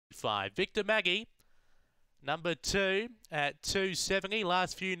5. Victor Maggie, number 2 at 270.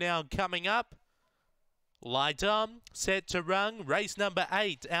 Last few now coming up. Light on, set to run. Race number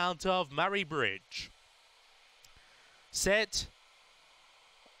 8 out of Murray-Bridge. Set.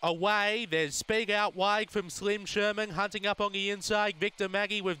 Away, there's Speak Out wide from Slim Sherman, hunting up on the inside. Victor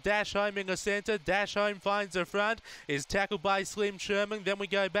Maggie with Dash Home in the centre. Dash Home finds the front, is tackled by Slim Sherman. Then we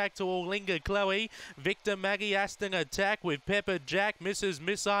go back to Olinga Chloe. Victor Maggie, Aston Attack with Pepper Jack. Mrs.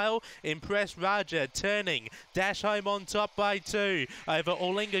 Missile, Impress Raja turning. Dash Home on top by 2. Over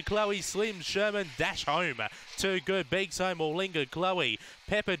Olinga Chloe, Slim Sherman, Dash Home. Too good, beats home Olinga Chloe.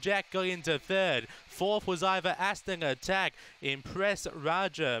 Pepper Jack got into 3rd. 4th was either Aston Attack, Impress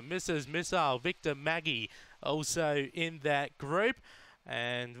Raja, Mrs. Missile, Victor Maggie also in that group.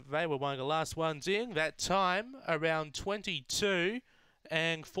 And they were one of the last ones in. That time around 22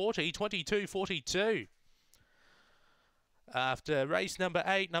 and 40, 22:42. After race number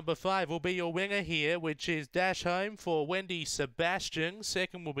 8, number 5 will be your winner here, which is Dash Home for Wendy Sebastian.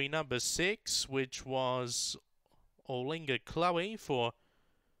 Second will be number 6, which was Olinga Chloe for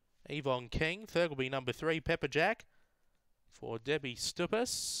Yvonne King. Third will be number 3, Pepper Jack for Debbie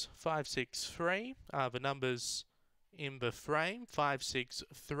Stupas. 563 are the numbers in the frame.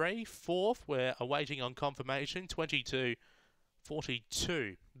 563. Fourth, we're awaiting on confirmation.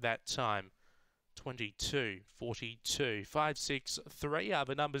 22:42 that time. 22:42. 563 are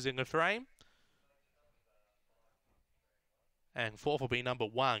the numbers in the frame. And fourth will be number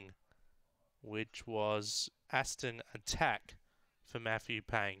 1, which was Aston Attack for Matthew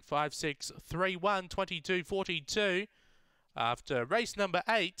Payne. 5-6-3-1, 22:42 after race number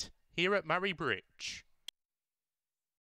 8 here at Murray-Bridge.